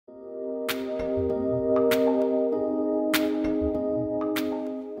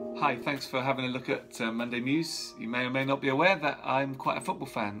Hi, thanks for having a look at Monday Muse. You may or may not be aware that I'm quite a football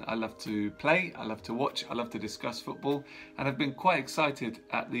fan. I love to play, I love to watch, I love to discuss football, and I've been quite excited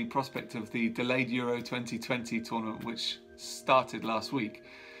at the prospect of the delayed Euro 2020 tournament which started last week.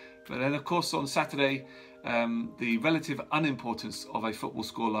 But then of course on Saturday the relative unimportance of a football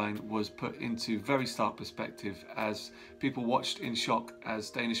scoreline was put into very stark perspective as people watched in shock as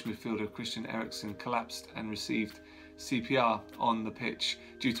Danish midfielder Christian Eriksen collapsed and received CPR on the pitch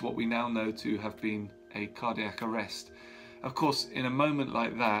due to what we now know to have been a cardiac arrest. Of course, in a moment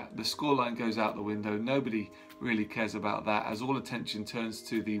like that, the scoreline goes out the window. Nobody really cares about that as all attention turns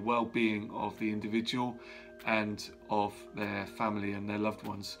to the well-being of the individual and of their family and their loved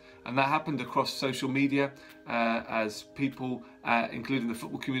ones. And that happened across social media as people, including the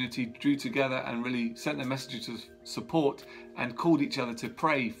football community, drew together and really sent their messages of support and called each other to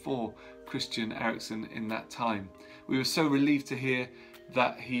pray for Christian Eriksen in that time. We were so relieved to hear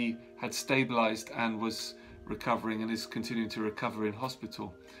that he had stabilised and was recovering and is continuing to recover in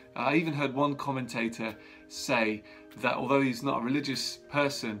hospital. I even heard one commentator say that although he's not a religious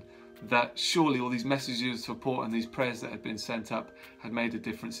person, that surely all these messages of support and these prayers that had been sent up had made a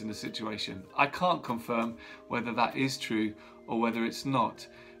difference in the situation. I can't confirm whether that is true or whether it's not,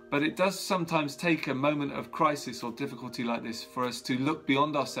 but it does sometimes take a moment of crisis or difficulty like this for us to look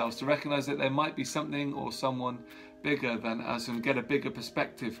beyond ourselves, to recognise that there might be something or someone bigger than us and get a bigger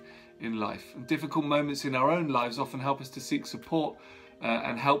perspective in life. And difficult moments in our own lives often help us to seek support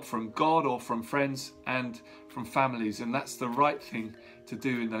and help from God or from friends and from families, and that's the right thing to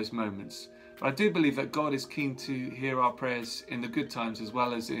do in those moments. But I do believe that God is keen to hear our prayers in the good times as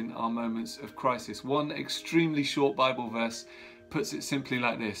well as in our moments of crisis. One extremely short Bible verse puts it simply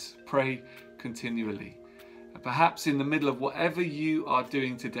like this: pray continually. Perhaps in the middle of whatever you are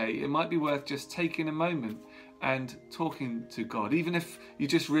doing today, it might be worth just taking a moment and talking to God. Even if you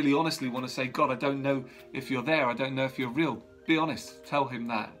just really honestly want to say, God, I don't know if you're there, I don't know if you're real. Be honest, tell him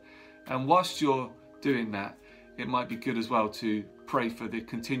that. And whilst you're doing that, it might be good as well to pray for the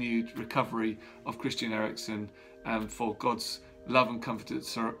continued recovery of Christian Eriksen and for God's love and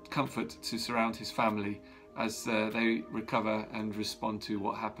comfort to surround his family as they recover and respond to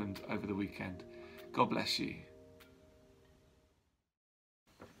what happened over the weekend. God bless you.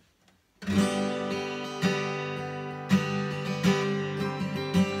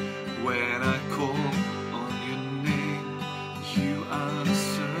 When I call on your name, you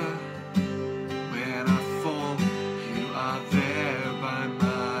answer. When I fall, you are there by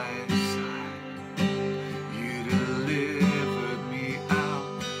my side. You delivered me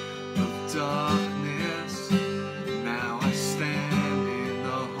out of darkness. Now I stand in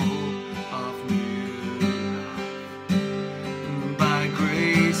the hope of new life. By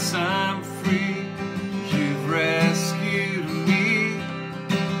grace I'm free, you've rescued me.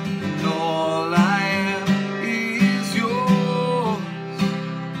 And all I am is yours.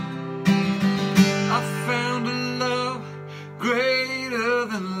 I found a love greater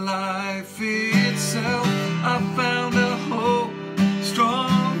than life itself. I found a hope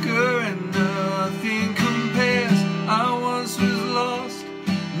stronger and nothing compares. I once was lost,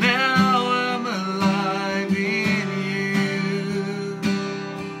 now I'm alive in you.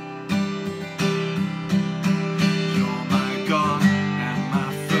 You're my God and my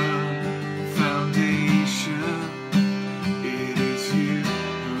firm foundation. It is you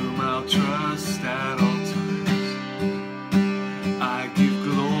whom I'll trust at all times. I give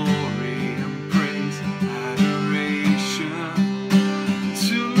glory and praise, adoration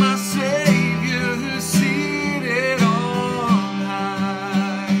to my Savior who's seated on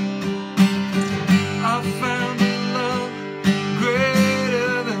high. I found a love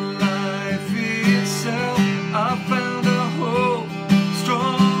greater than life itself. I found a hope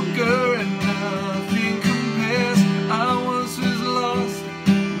stronger and nothing compares. I once was lost,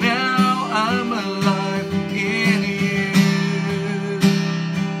 now I'm alive in you.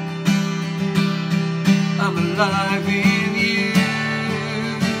 I'm alive in you.